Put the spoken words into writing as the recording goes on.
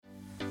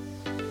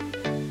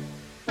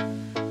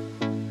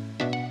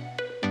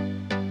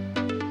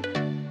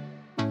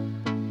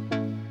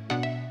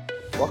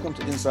Welcome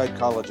to Inside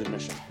College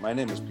Admission. My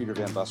name is Peter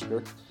Van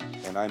Busker,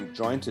 and I'm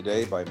joined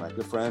today by my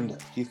good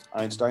friend Heath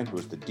Einstein, who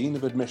is the Dean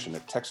of Admission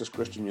at Texas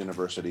Christian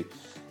University.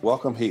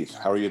 Welcome, Heath.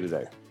 How are you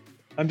today?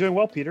 I'm doing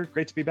well, Peter.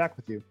 Great to be back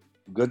with you.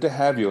 Good to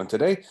have you. And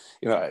today,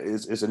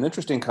 is an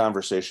interesting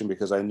conversation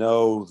because I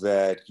know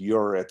that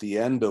you're at the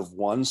end of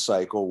one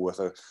cycle with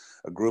a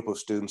group of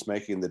students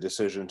making the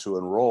decision to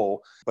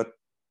enroll, but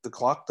the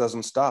clock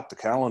doesn't stop. The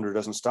calendar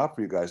doesn't stop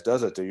for you guys,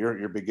 does it?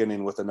 You're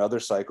beginning with another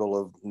cycle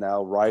of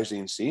now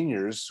rising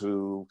seniors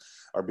who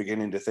are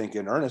beginning to think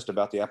in earnest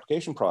about the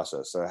application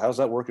process. How's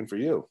that working for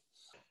you?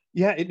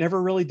 Yeah, it never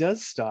really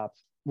does stop.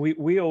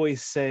 We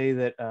always say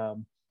that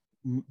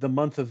the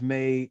month of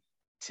May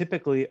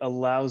typically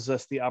allows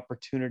us the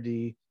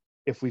opportunity,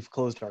 if we've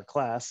closed our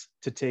class,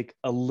 to take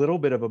a little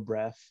bit of a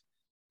breath.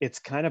 It's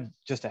kind of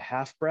just a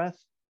half breath.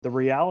 The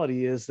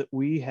reality is that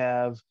we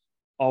have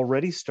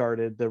already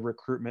started the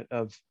recruitment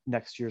of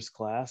next year's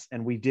class,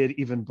 and we did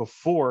even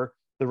before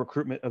the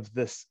recruitment of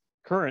this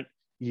current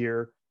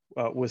year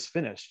was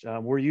finished.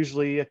 We're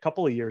usually a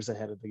couple of years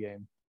ahead of the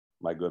game.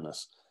 My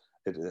goodness.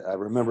 I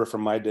remember from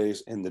my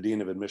days in the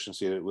Dean of Admission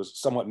seat, it was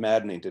somewhat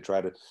maddening to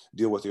try to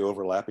deal with the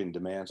overlapping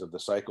demands of the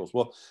cycles.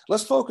 Well,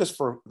 let's focus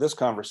for this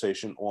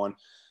conversation on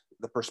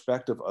the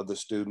perspective of the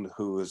student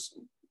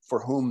for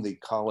whom the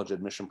college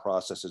admission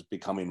process is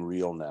becoming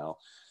real now.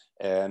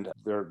 And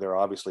they're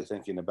obviously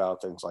thinking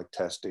about things like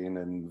testing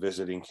and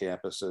visiting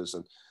campuses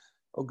and,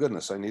 oh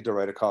goodness, I need to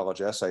write a college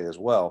essay as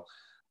well.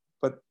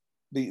 But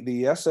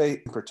the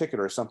essay in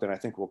particular is something I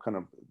think we'll kind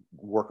of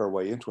work our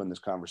way into in this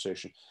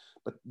conversation.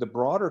 But the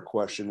broader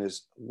question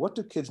is, what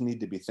do kids need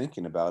to be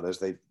thinking about as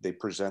they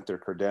present their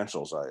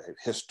credentials?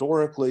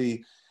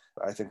 Historically,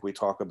 I think we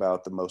talk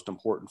about the most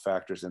important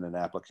factors in an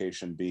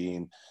application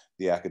being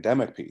the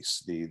academic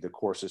piece, the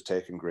courses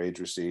taken, grades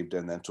received,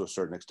 and then to a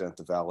certain extent,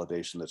 the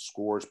validation that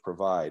scores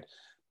provide.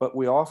 But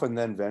we often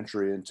then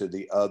venture into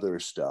the other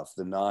stuff,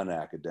 the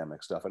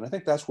non-academic stuff. And I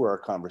think that's where our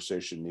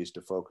conversation needs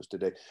to focus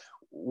today.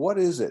 What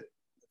is it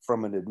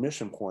from an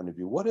admission point of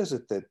view? What is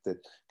it that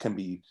can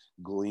be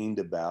gleaned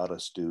about a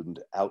student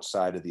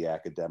outside of the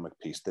academic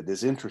piece that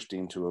is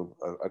interesting to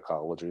a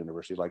college or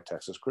university like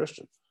Texas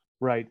Christian?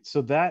 Right.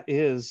 So that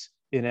is,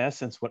 in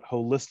essence, what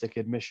holistic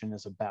admission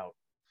is about.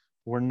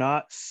 We're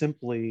not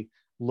simply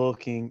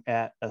looking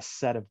at a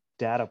set of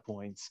data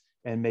points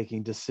and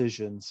making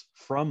decisions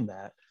from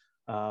that.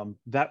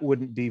 That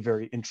wouldn't be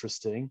very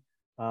interesting.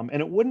 And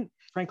it wouldn't,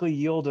 frankly,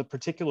 yield a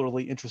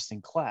particularly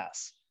interesting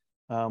class.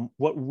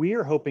 What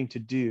we're hoping to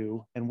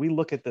do, and we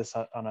look at this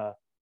on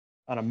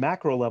a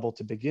macro level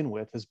to begin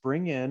with, is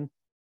bring in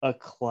a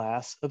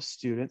class of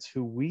students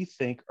who we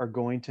think are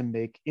going to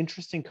make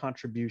interesting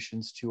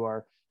contributions to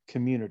our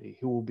community,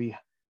 who will be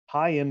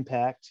high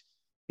impact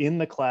in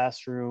the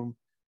classroom,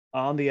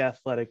 on the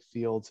athletic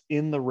fields,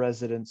 in the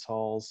residence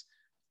halls,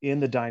 in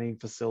the dining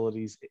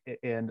facilities,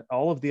 and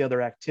all of the other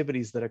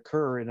activities that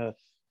occur in a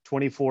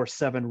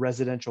 24/7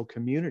 residential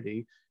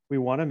community. We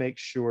want to make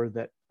sure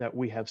that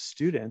we have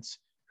students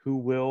who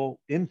will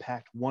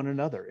impact one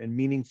another in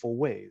meaningful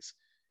ways.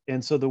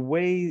 And so the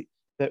way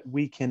that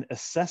we can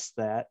assess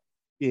that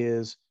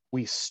is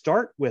we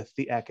start with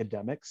the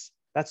academics.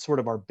 That's sort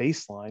of our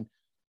baseline,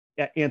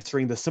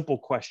 answering the simple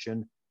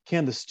question,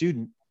 can the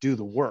student do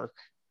the work?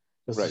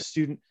 Has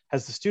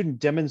the student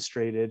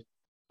demonstrated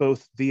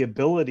both the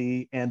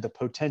ability and the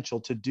potential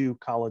to do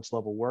college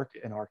level work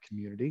in our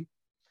community?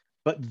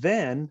 But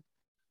then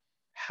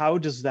how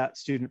does that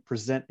student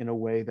present in a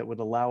way that would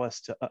allow us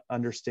to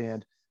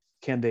understand,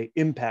 can they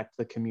impact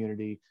the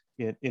community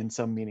in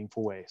some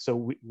meaningful way?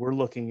 So we're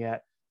looking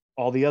at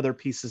all the other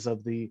pieces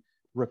of the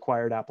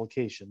required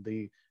application,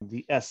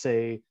 the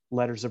essay,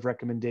 letters of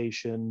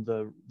recommendation,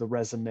 the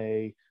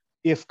resume.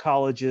 If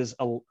colleges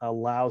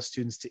allow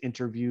students to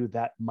interview,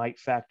 that might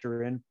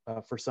factor in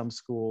for some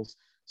schools.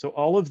 So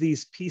all of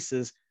these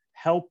pieces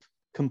help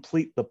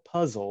complete the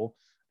puzzle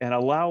and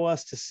allow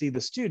us to see the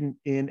student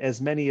in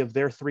as many of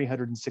their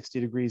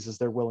 360 degrees as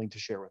they're willing to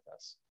share with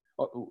us.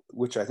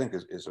 Which I think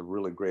is a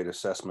really great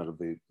assessment of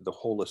the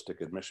holistic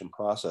admission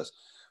process,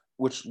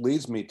 which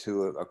leads me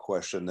to a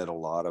question that a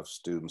lot of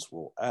students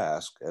will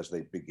ask as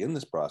they begin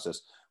this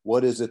process.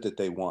 What is it that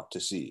they want to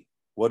see?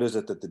 What is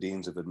it that the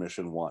deans of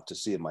admission want to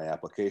see in my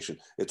application?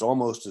 It's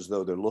almost as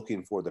though they're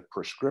looking for the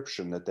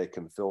prescription that they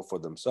can fill for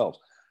themselves.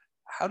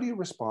 How do you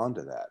respond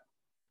to that?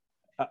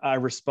 I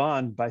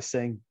respond by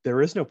saying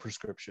there is no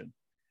prescription.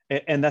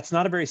 And that's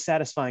not a very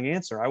satisfying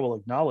answer. I will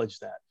acknowledge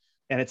that.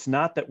 And it's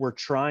not that we're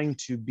trying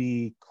to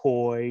be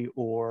coy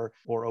or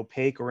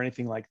opaque or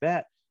anything like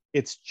that.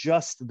 It's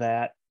just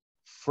that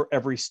for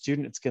every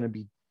student, it's going to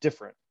be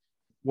different.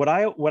 What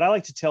I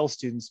like to tell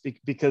students,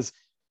 because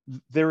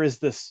there is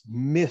this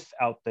myth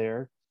out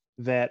there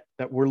that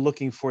we're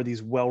looking for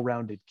these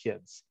well-rounded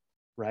kids,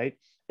 right?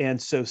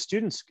 And so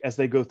students, as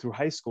they go through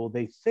high school,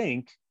 they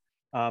think,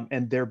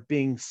 and they're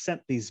being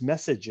sent these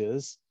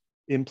messages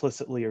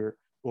implicitly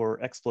or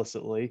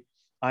explicitly,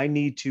 I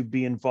need to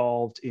be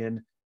involved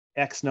in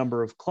X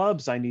number of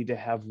clubs, I need to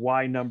have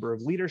Y number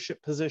of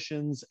leadership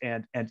positions.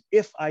 And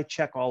if I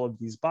check all of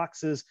these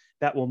boxes,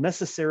 that will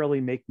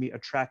necessarily make me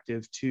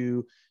attractive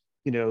to,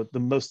 the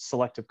most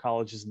selective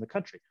colleges in the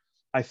country.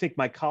 I think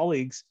my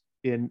colleagues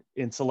in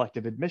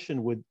selective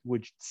admission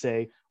would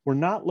say, we're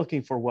not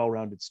looking for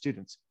well-rounded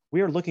students.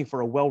 We are looking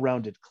for a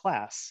well-rounded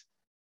class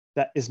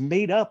that is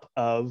made up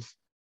of,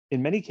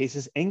 in many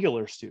cases,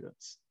 angular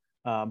students.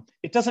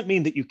 It doesn't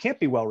mean that you can't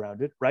be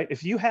well-rounded, right?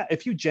 If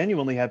you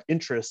genuinely have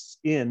interests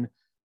in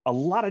a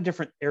lot of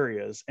different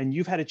areas and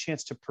you've had a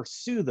chance to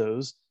pursue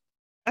those,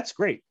 that's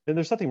great. Then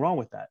there's nothing wrong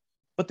with that.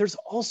 But there's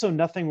also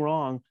nothing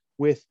wrong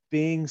with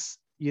being,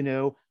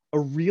 a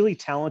really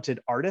talented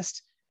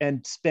artist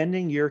and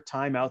spending your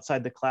time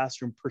outside the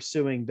classroom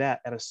pursuing that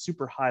at a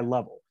super high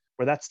level,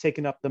 where that's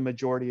taken up the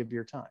majority of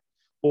your time,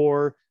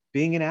 or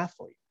being an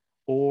athlete,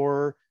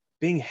 or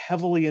being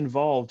heavily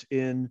involved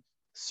in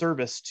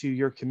service to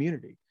your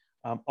community.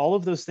 All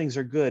of those things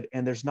are good.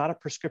 And there's not a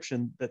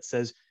prescription that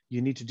says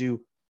you need to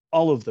do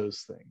all of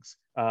those things,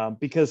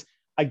 because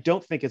I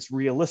don't think it's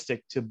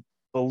realistic to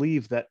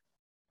believe that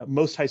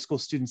most high school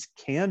students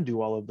can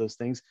do all of those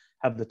things,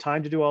 have the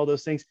time to do all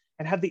those things,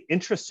 and have the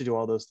interest to do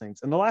all those things.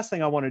 And the last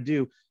thing I want to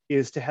do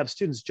is to have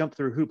students jump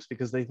through hoops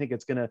because they think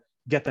it's going to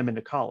get them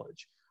into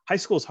college. High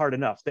school is hard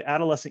enough. The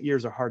adolescent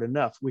years are hard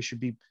enough. We should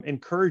be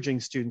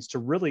encouraging students to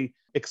really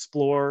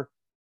explore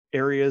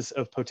areas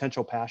of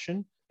potential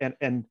passion.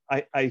 And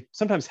I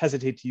sometimes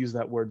hesitate to use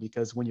that word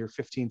because when you're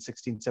 15,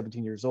 16,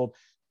 17 years old,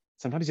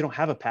 sometimes you don't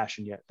have a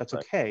passion yet. That's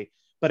okay.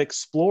 But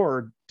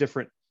explore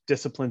different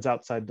disciplines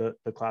outside the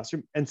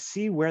classroom and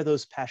see where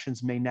those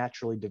passions may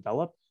naturally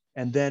develop,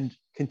 and then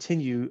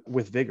continue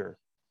with vigor.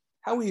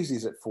 How easy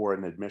is it for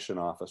an admission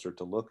officer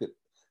to look at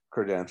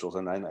credentials?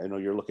 And I know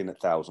you're looking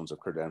at thousands of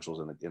credentials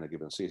in a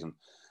given season,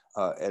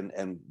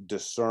 and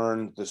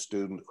discern the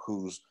student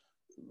who's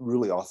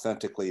really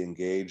authentically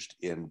engaged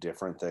in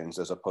different things,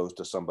 as opposed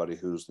to somebody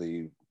who's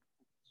the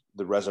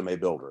resume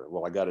builder.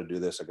 Well, I got to do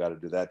this, I got to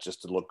do that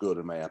just to look good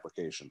in my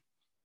application.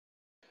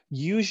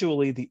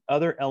 Usually the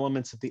other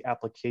elements of the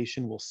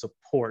application will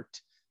support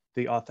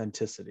the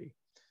authenticity.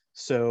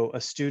 So a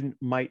student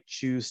might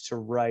choose to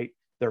write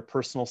their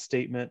personal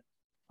statement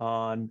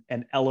on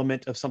an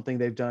element of something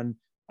they've done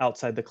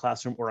outside the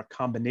classroom, or a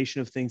combination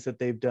of things that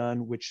they've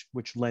done, which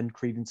lend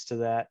credence to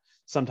that.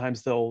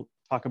 Sometimes they'll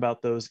talk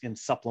about those in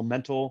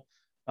supplemental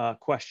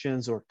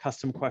questions or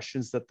custom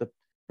questions that the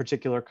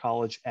particular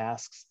college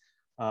asks.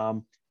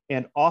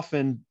 And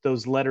often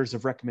those letters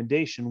of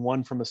recommendation,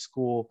 one from a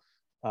school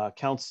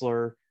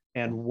counselor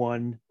and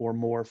one or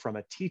more from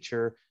a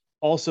teacher,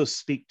 also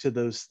speak to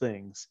those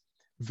things.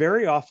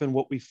 Very often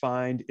what we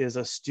find is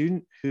a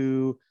student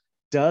who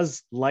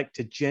does like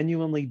to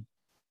genuinely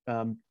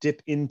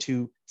dip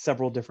into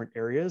several different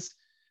areas,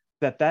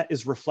 that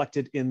is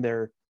reflected in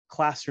their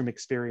classroom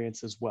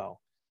experience as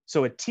well.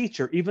 So a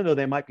teacher, even though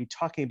they might be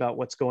talking about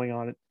what's going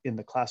on in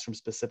the classroom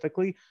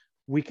specifically,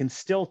 we can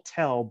still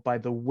tell by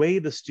the way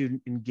the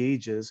student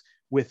engages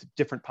with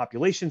different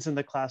populations in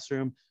the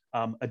classroom,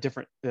 a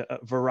different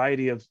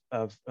variety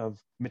of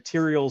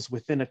materials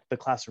within the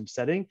classroom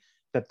setting,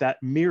 that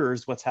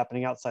mirrors what's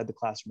happening outside the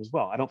classroom as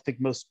well. I don't think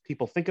most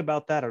people think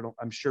about that.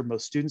 I'm sure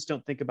most students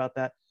don't think about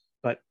that.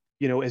 But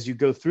as you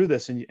go through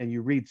this and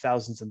you read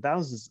thousands and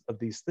thousands of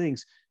these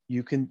things,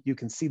 you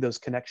can see those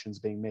connections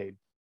being made.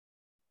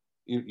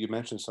 You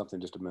mentioned something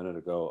just a minute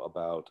ago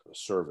about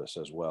service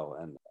as well,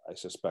 and I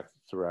suspect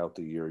throughout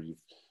the year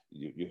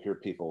you hear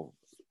people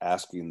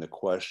asking the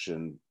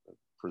question,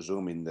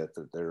 presuming that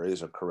there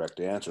is a correct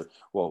answer.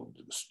 Well,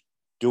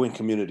 doing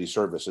community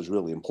service is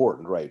really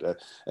important, right?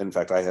 In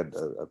fact, I had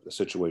a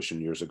situation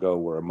years ago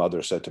where a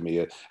mother said to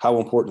me, "How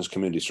important is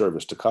community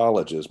service to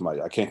colleges?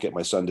 I can't get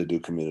my son to do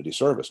community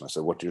service." And I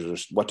said, "What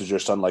does your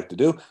son like to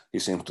do?" "He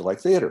seems to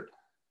like theater."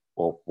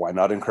 Well, why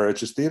not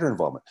encourage his theater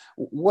involvement?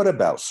 What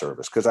about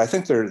service? Because I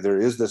think there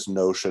is this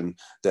notion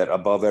that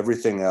above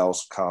everything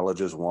else,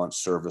 colleges want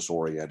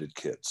service-oriented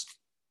kids.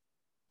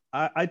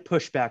 I'd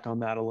push back on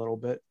that a little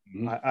bit.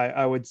 Mm-hmm.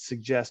 I would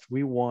suggest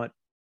we want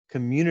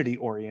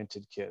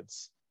community-oriented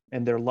kids.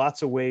 And there are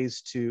lots of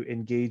ways to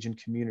engage in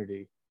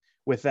community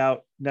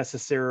without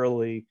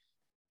necessarily,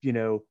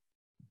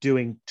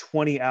 doing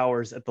 20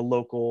 hours at the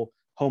local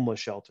homeless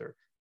shelter.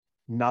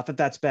 Not that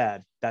that's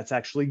bad. That's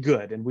actually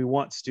good. And we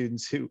want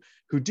students who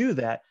do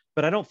that.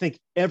 But I don't think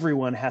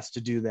everyone has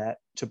to do that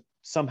to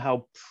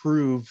somehow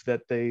prove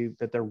that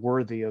they're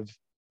worthy of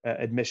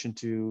admission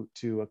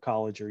to a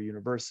college or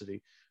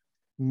university.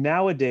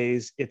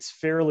 Nowadays, it's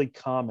fairly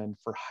common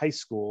for high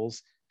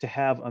schools to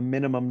have a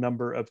minimum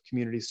number of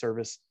community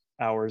service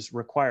hours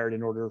required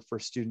in order for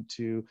a student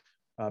to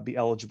be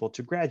eligible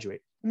to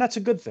graduate. And that's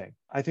a good thing.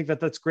 I think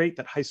that's great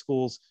that high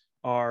schools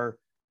are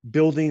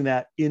building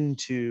that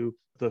into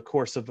the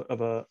course of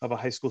a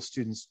high school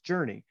student's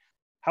journey.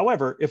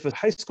 However, if a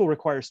high school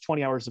requires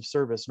 20 hours of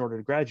service in order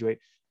to graduate,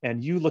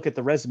 and you look at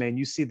the resume and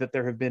you see that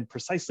there have been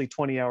precisely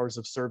 20 hours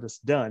of service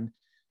done,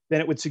 then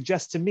it would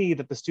suggest to me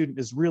that the student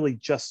is really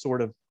just sort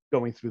of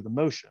going through the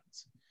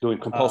motions. Doing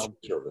compulsory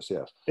service,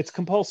 yes. It's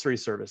compulsory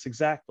service,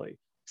 exactly.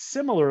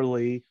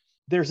 Similarly,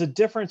 there's a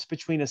difference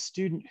between a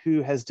student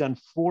who has done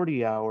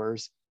 40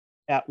 hours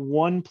at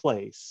one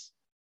place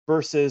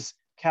versus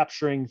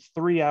capturing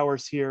 3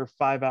 hours here,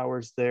 5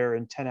 hours there,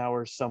 and 10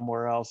 hours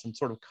somewhere else and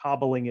sort of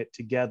cobbling it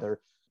together.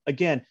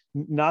 Again,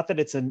 not that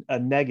it's a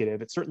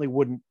negative. It certainly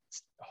wouldn't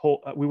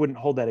hold, we wouldn't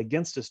hold that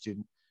against a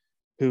student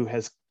who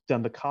has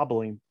done the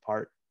cobbling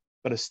part,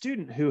 but a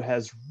student who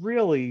has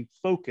really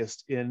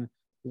focused in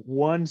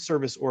one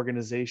service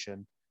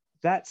organization,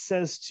 that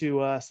says to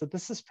us that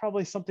this is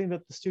probably something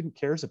that the student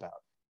cares about.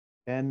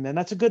 And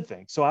that's a good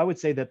thing. So I would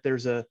say that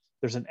there's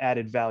an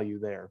added value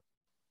there.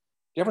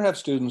 You ever have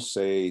students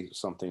say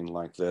something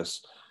like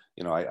this?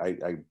 You know,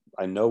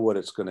 I know what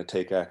it's going to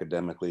take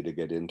academically to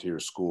get into your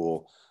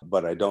school,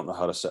 but I don't know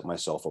how to set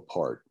myself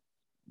apart.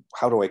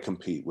 How do I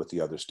compete with the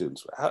other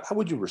students? How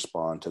would you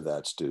respond to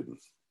that student?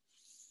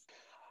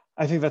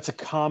 I think that's a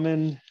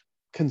common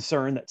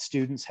concern that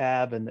students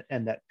have and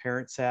that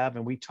parents have.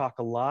 And we talk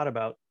a lot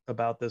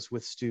about this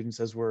with students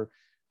as we're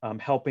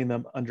helping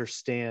them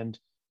understand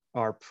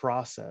our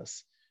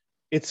process.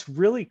 It's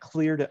really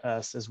clear to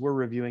us as we're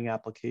reviewing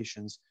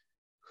applications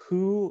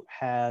who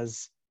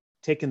has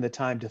taken the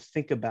time to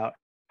think about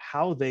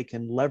how they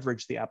can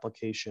leverage the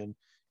application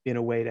in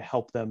a way to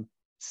help them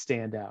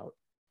stand out.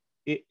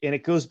 And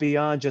it goes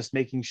beyond just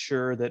making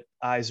sure that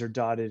I's are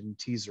dotted and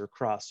T's are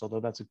crossed, although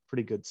that's a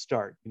pretty good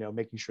start,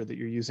 making sure that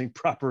you're using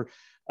proper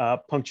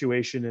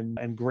punctuation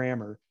and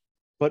grammar,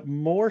 but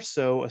more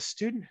so a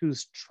student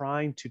who's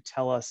trying to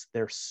tell us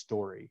their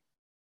story.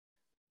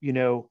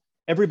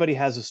 Everybody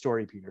has a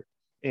story, Peter.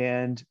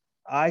 And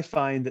I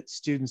find that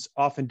students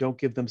often don't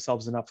give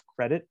themselves enough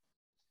credit.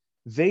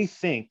 They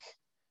think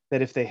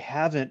that if they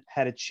haven't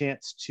had a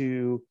chance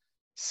to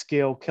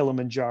scale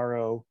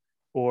Kilimanjaro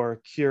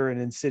or cure an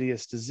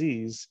insidious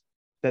disease,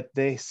 that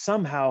they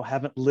somehow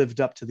haven't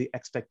lived up to the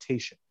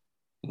expectation.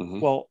 Mm-hmm.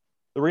 Well,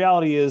 the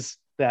reality is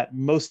that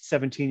most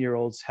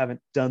 17-year-olds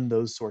haven't done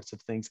those sorts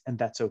of things, and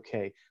that's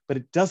okay. But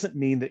it doesn't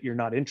mean that you're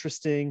not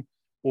interesting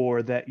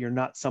or that you're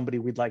not somebody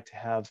we'd like to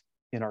have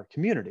in our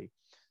community.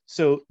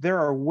 So there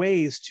are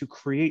ways to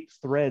create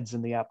threads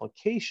in the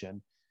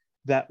application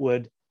that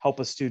would help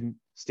a student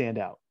stand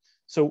out.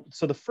 So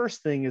the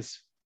first thing is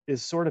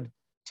sort of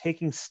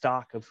taking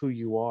stock of who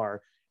you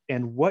are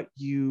and what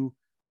you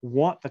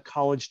want the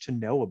college to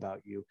know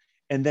about you,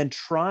 and then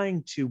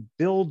trying to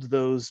build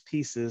those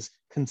pieces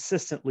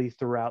consistently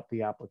throughout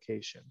the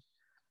application.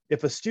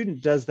 If a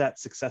student does that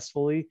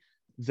successfully,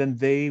 then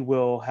they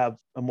will have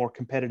a more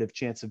competitive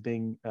chance of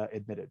being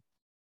admitted.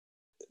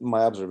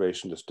 My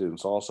observation to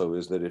students also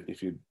is that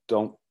if you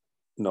don't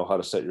know how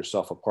to set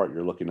yourself apart,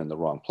 you're looking in the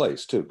wrong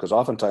place too, because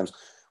oftentimes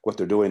what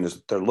they're doing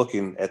is they're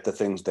looking at the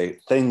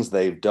things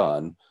they've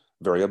done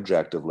very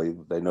objectively.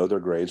 They know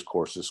their grades,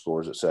 courses,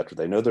 scores, etc.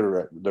 They know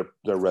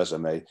their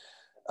resume,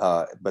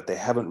 but they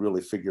haven't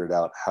really figured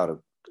out how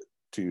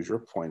to use your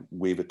point,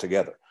 weave it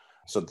together.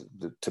 So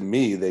to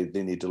me,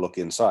 they need to look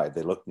inside.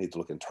 They need to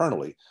look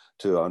internally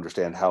to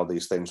understand how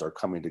these things are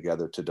coming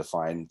together to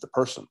define the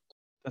person.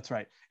 That's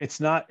right. It's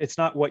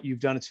not what you've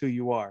done, it's who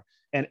you are.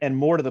 And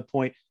more to the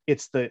point,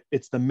 it's the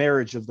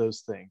marriage of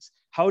those things.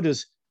 How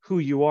does who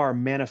you are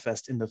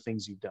manifest in the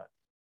things you've done?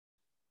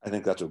 I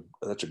think that's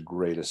a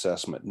great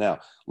assessment. Now,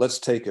 let's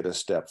take it a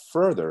step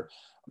further.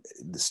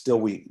 Still,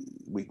 we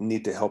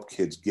need to help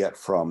kids get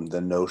from the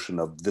notion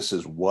of this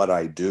is what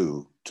I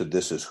do to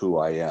this is who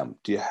I am.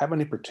 Do you have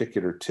any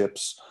particular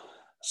tips,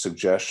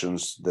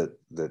 suggestions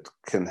that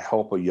can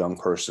help a young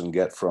person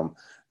get from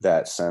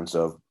that sense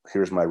of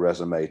here's my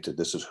resume to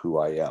this is who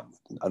I am,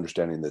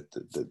 understanding that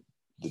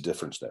the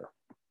difference there?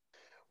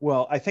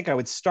 Well, I think I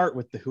would start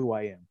with the who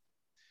I am.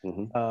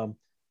 Mm-hmm.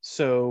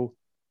 So,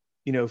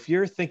 if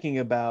you're thinking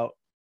about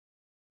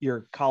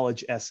your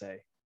college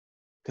essay,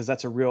 because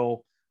that's a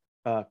real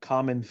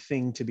common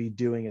thing to be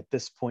doing at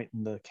this point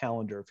in the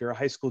calendar. If you're a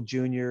high school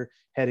junior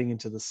heading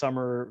into the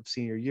summer of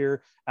senior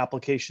year,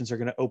 applications are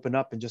going to open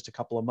up in just a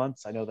couple of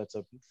months. I know that's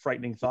a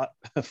frightening thought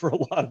for a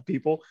lot of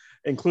people,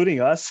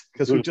 including us,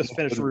 because we just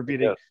finished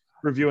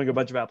reviewing a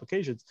bunch of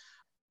applications.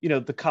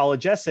 The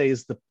college essay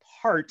is the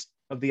part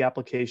of the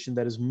application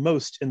that is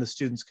most in the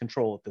student's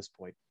control at this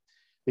point,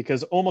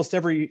 because almost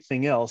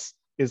everything else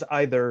is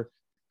either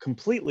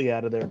completely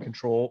out of their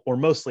control or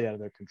mostly out of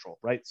their control,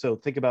 right? So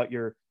think about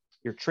your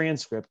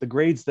transcript. The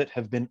grades that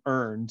have been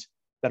earned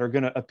that are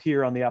going to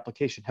appear on the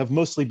application have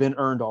mostly been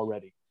earned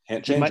already.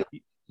 Can't change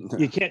them.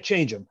 You can't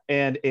change them.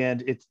 And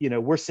it's,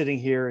 we're sitting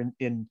here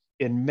in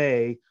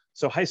May.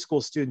 So high school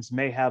students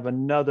may have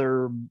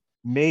another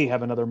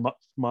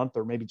month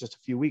or maybe just a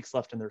few weeks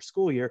left in their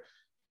school year.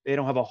 They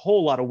don't have a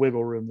whole lot of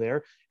wiggle room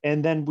there.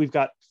 And then we've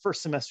got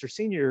first semester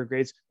senior year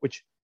grades,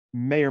 which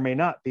may or may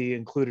not be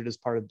included as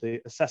part of the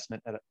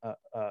assessment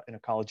in a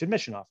college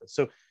admission office.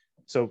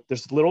 So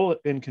there's little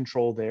in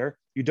control there.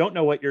 You don't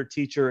know what your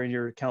teacher and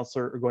your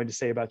counselor are going to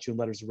say about you in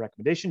letters of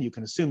recommendation. You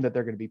can assume that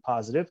they're going to be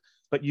positive,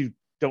 but you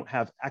don't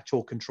have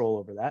actual control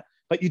over that.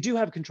 But you do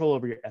have control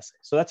over your essay.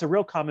 So that's a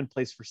real common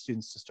place for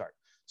students to start.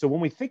 So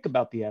when we think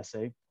about the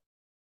essay,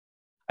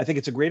 I think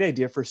it's a great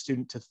idea for a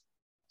student to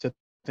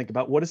think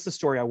about, what is the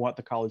story I want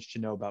the college to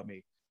know about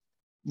me?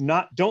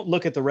 Don't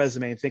look at the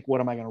resume and think,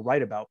 what am I going to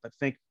write about? But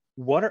think,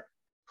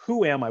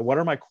 who am I? What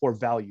are my core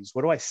values?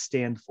 What do I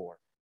stand for?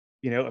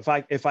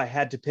 If I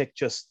had to pick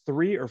just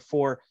 3 or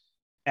 4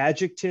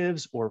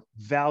 adjectives or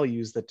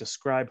values that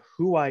describe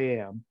who I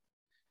am,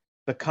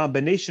 the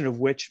combination of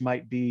which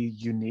might be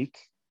unique,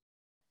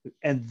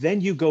 and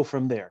then you go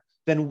from there.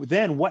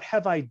 Then what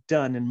have I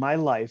done in my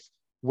life,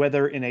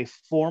 whether in a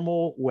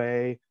formal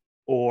way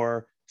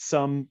or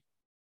some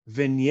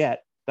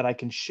vignette that I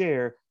can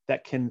share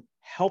that can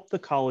help the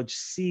college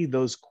see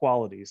those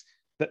qualities?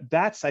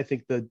 That's, I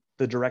think, the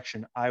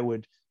direction I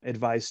would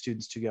advise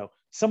students to go.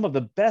 Some of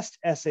the best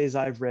essays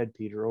I've read,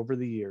 Peter, over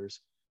the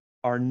years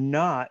are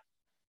not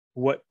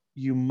what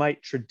you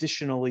might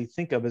traditionally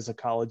think of as a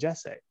college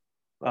essay.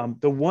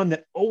 The one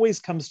that always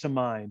comes to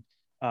mind,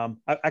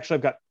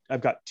 I've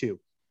got 2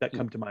 that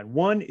come to mind.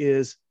 One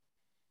is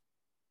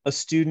a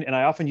student, and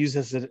I often use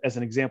this as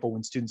an example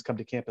when students come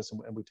to campus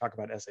and we talk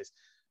about essays.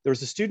 There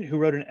was a student who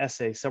wrote an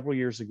essay several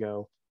years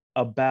ago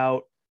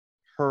about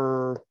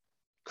her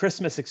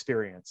Christmas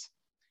experience.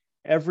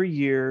 Every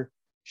year,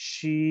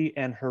 she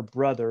and her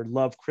brother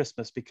love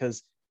Christmas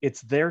because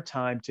it's their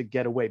time to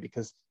get away,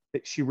 because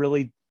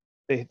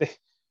they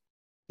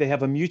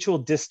have a mutual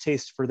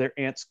distaste for their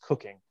aunt's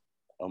cooking.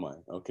 Oh my,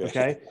 okay.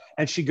 Okay.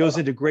 And she goes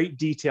into great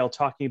detail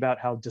talking about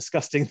how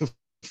disgusting the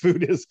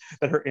food is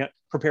that her aunt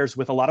prepares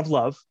with a lot of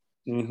love.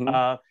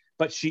 Mm-hmm.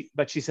 But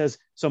she says,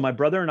 so my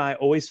brother and I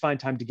always find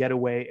time to get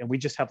away, and we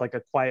just have like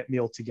a quiet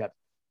meal together.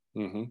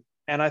 Mm-hmm.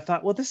 And I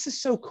thought, well, this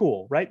is so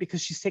cool, right?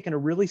 Because she's taken a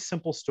really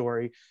simple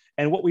story,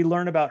 and what we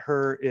learn about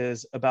her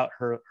is about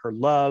her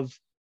love,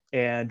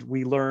 and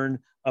we learn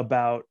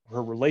about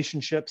her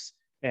relationships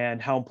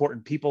and how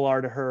important people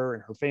are to her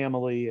and her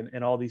family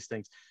and all these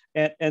things.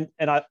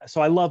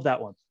 So I love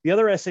that one. The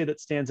other essay that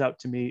stands out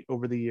to me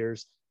over the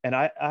years, and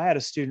I had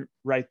a student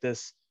write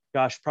this,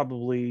 gosh,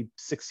 probably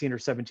 16 or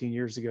 17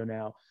 years ago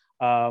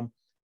now,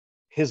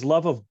 his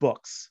love of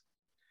books.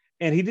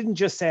 And he didn't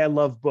just say, I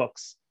love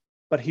books,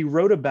 but he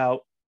wrote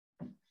about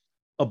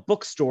a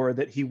bookstore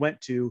that he went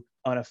to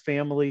on a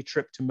family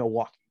trip to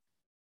Milwaukee.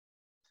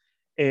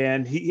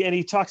 And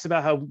he talks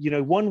about how,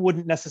 one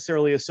wouldn't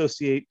necessarily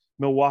associate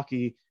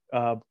Milwaukee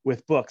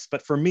with books,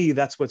 but for me,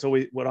 that's what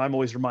I'm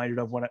always reminded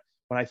of when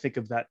I think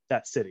of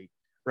that city,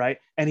 right?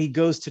 And he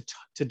goes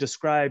to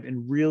describe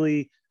in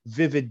really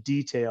vivid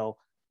detail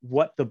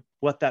what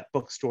that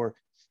bookstore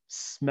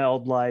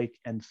smelled like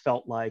and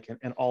felt like,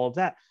 and all of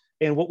that.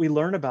 And what we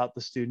learn about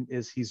the student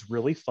is he's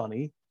really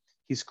funny,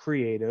 he's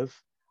creative,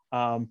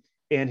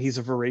 and he's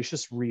a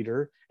voracious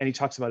reader, and he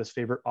talks about his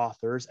favorite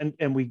authors,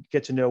 and we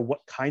get to know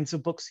what kinds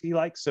of books he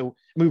likes. So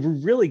we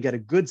really get a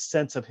good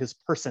sense of his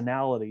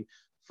personality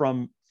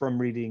from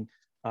reading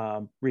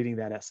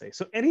that essay.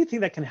 So anything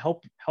that can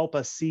help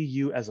us see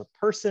you as a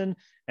person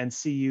and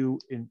see you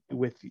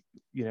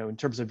in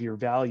terms of your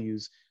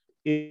values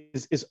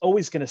is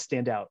always going to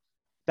stand out.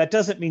 That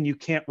doesn't mean you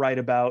can't write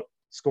about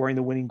scoring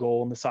the winning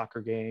goal in the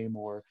soccer game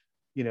or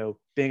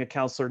being a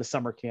counselor at a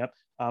summer camp.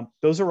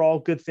 Those are all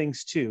good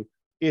things too.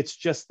 It's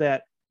just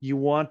that you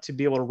want to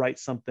be able to write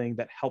something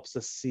that helps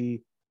us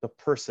see the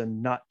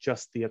person, not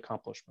just the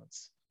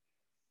accomplishments.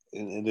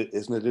 And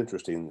isn't it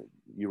interesting?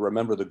 You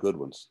remember the good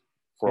ones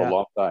for Yeah. a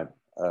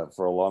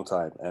long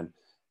time.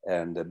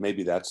 And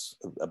maybe that's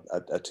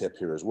a tip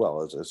here as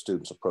well. As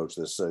students approach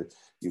this,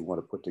 you want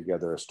to put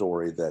together a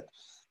story that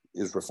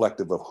is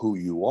reflective of who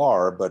you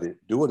are, but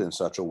do it in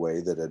such a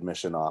way that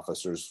admission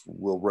officers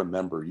will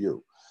remember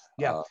you.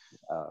 Yeah.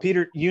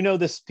 Peter,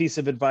 this piece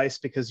of advice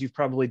because you've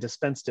probably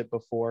dispensed it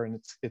before, and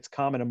it's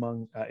common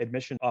among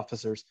admission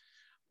officers,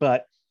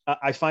 but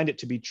I find it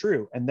to be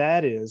true. And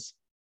that is,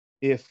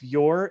 if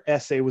your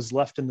essay was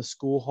left in the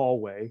school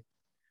hallway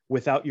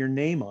without your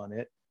name on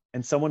it,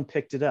 and someone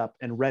picked it up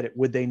and read it,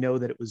 would they know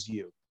that it was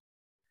you?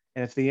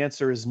 And if the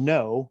answer is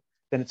no,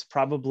 then it's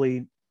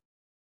probably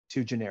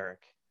too generic.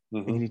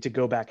 Mm-hmm. And you need to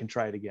go back and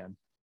try it again.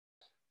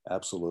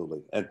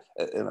 Absolutely. And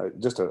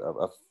just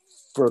a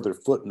further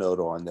footnote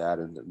on that,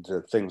 and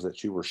the things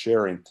that you were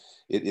sharing,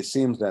 it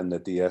seems then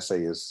that the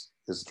essay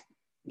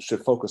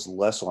should focus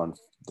less on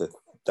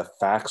the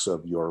facts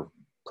of your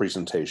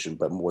presentation,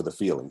 but more the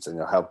feelings, and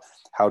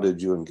how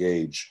did you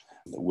engage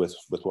with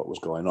what was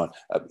going on.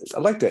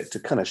 I'd like to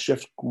kind of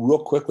shift real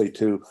quickly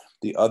to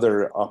the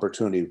other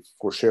opportunity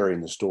for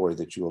sharing the story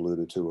that you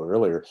alluded to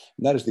earlier,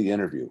 and that is the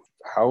interview.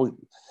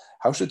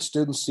 How should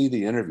students see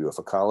the interview? If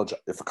a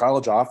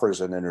college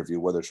offers an interview,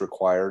 whether it's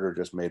required or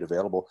just made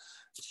available,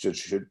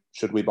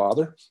 should we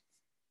bother?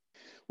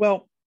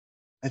 Well,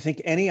 I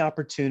think any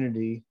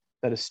opportunity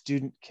that a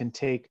student can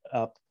take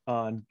up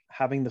on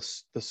having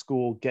the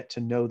school get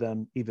to know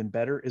them even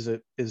better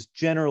is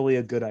generally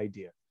a good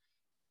idea.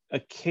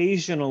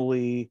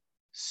 Occasionally,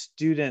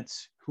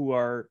 students who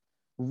are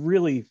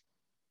really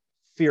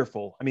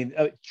fearful,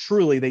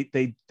 truly,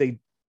 they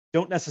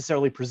don't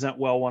necessarily present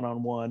well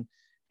one-on-one,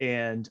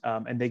 and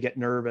they get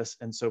nervous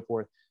and so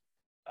forth.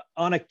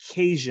 On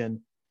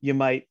occasion, you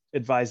might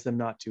advise them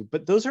not to.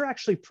 But those are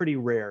actually pretty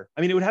rare.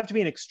 I mean, it would have to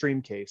be an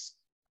extreme case.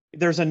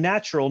 There's a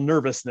natural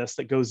nervousness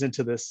that goes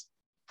into this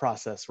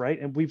process, right?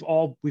 And we've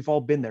all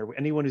been there.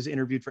 Anyone who's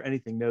interviewed for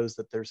anything knows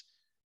that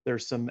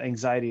there's some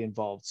anxiety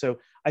involved. So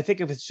I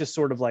think if it's just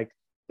sort of like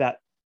that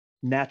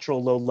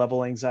natural low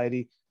level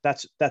anxiety,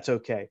 that's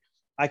okay.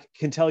 I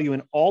can tell you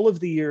in all of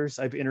the years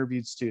I've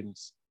interviewed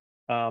students,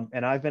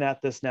 and I've been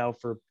at this now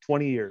for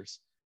 20 years,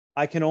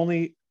 I can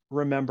only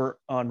remember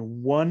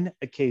on one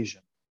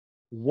occasion,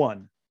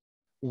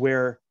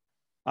 where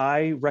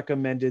I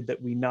recommended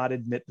that we not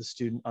admit the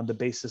student on the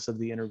basis of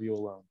the interview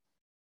alone.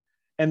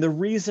 And the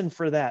reason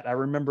for that, I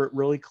remember it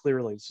really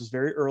clearly. This was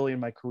very early in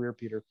my career,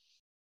 Peter.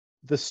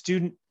 The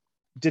student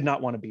did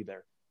not want to be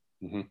there.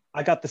 Mm-hmm.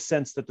 I got the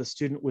sense that the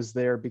student was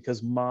there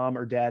because mom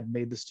or dad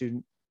made the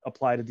student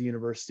apply to the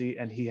university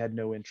and he had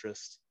no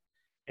interest.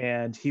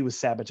 And he was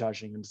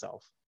sabotaging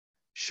himself.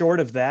 Short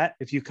of that,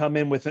 if you come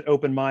in with an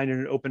open mind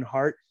and an open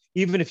heart,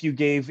 even if you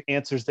gave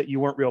answers that you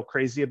weren't real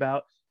crazy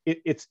about,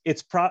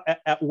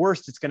 at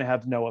worst, it's going to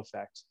have no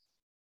effect.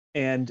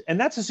 And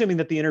that's assuming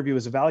that the interview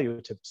is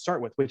evaluative to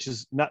start with, which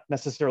is not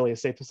necessarily a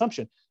safe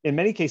assumption. In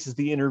many cases,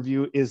 the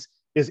interview is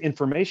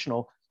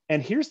informational.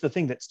 And here's the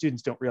thing that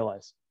students don't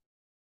realize.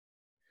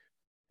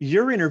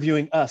 You're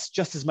interviewing us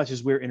just as much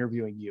as we're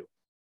interviewing you.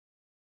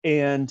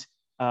 And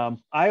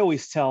I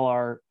always tell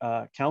our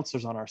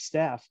counselors on our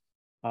staff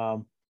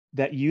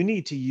that you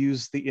need to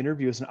use the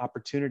interview as an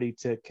opportunity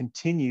to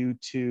continue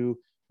to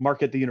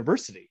market the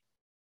university.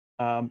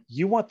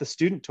 You want the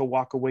student to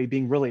walk away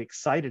being really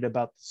excited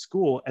about the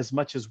school as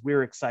much as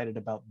we're excited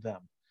about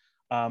them.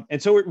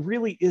 And so it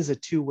really is a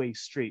two-way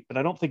street, but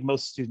I don't think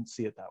most students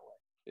see it that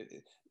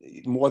way.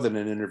 More than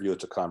an interview,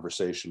 it's a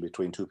conversation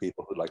between two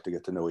people who'd like to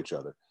get to know each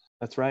other.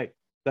 That's right.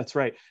 That's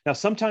right. Now,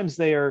 sometimes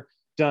they are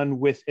done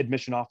with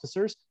admission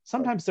officers.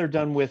 Sometimes they're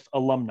done with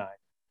alumni,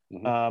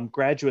 mm-hmm.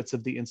 Graduates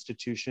of the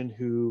institution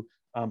who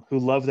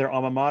love their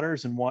alma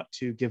maters and want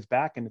to give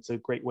back. And it's a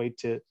great way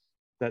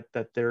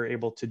that they're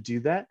able to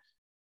do that.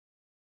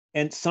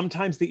 And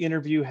sometimes the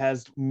interview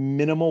has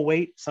minimal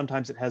weight.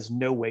 Sometimes it has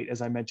no weight,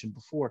 as I mentioned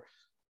before.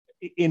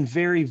 In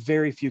very,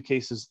 very few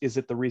cases is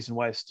it the reason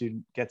why a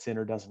student gets in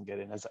or doesn't get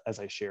in, as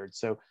I shared.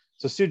 So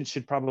students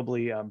should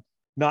probably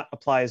not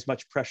apply as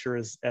much pressure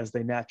as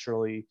they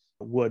naturally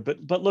would,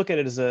 but look at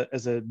it as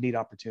a neat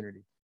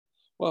opportunity.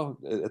 Well,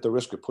 at the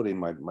risk of putting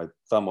my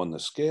thumb on the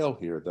scale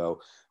here, though,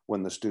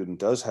 when the student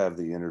does have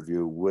the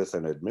interview with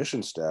an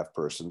admission staff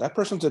person, that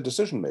person's a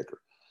decision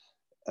maker.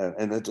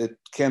 And it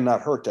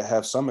cannot hurt to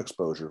have some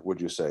exposure, would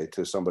you say,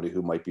 to somebody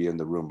who might be in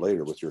the room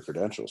later with your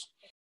credentials?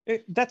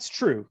 That's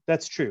true.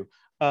 That's true.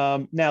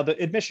 Now, the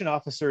admission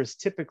officer is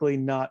typically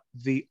not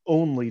the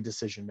only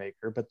decision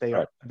maker, but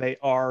they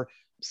are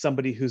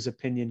somebody whose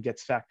opinion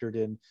gets factored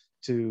in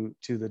to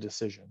the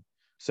decision.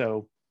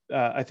 So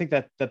I think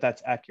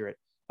that's accurate.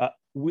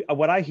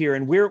 What I hear,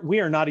 and we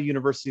are not a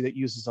university that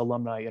uses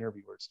alumni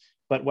interviewers,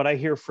 but what I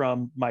hear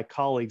from my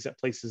colleagues at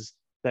places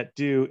that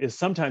do is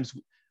sometimes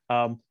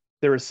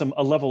there is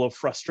a level of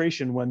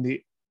frustration when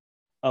the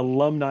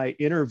alumni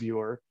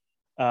interviewer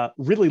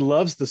really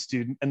loves the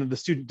student and then the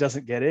student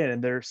doesn't get in,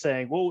 and they're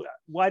saying, well,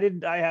 why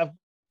didn't I have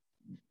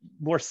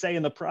more say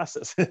in the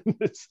process?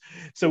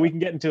 So we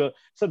can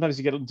sometimes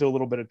you get into a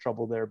little bit of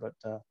trouble there, but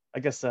I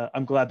guess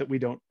I'm glad that we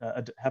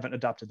haven't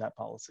adopted that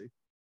policy.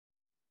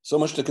 So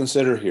much to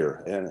consider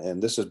here,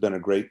 and this has been a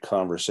great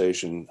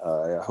conversation.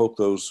 I hope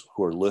those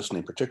who are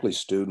listening, particularly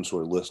students who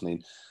are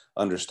listening,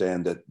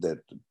 understand that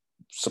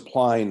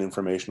supplying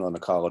information on the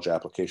college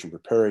application,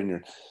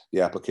 preparing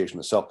the application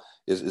itself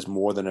is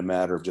more than a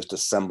matter of just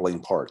assembling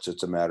parts.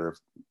 It's a matter of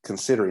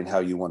considering how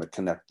you want to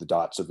connect the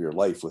dots of your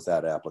life with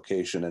that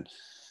application. And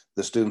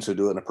the students who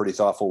do it in a pretty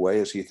thoughtful way,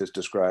 as Heath has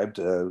described,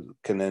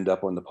 can end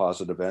up on the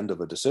positive end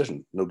of a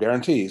decision. No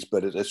guarantees,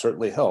 but it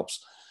certainly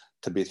helps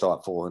to be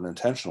thoughtful and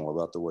intentional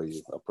about the way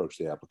you approach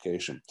the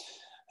application.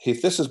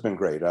 Heath, this has been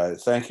great.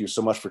 Thank you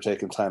so much for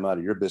taking time out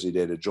of your busy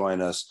day to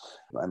join us.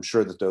 I'm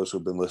sure that those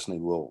who've been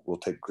listening will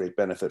take great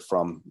benefit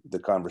from the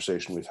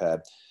conversation we've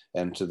had.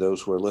 And to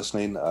those who are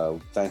listening,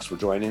 thanks for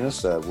joining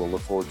us. We'll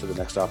look forward to the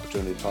next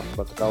opportunity to talk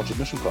about the college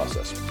admission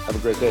process. Have a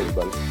great day,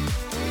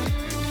 everybody.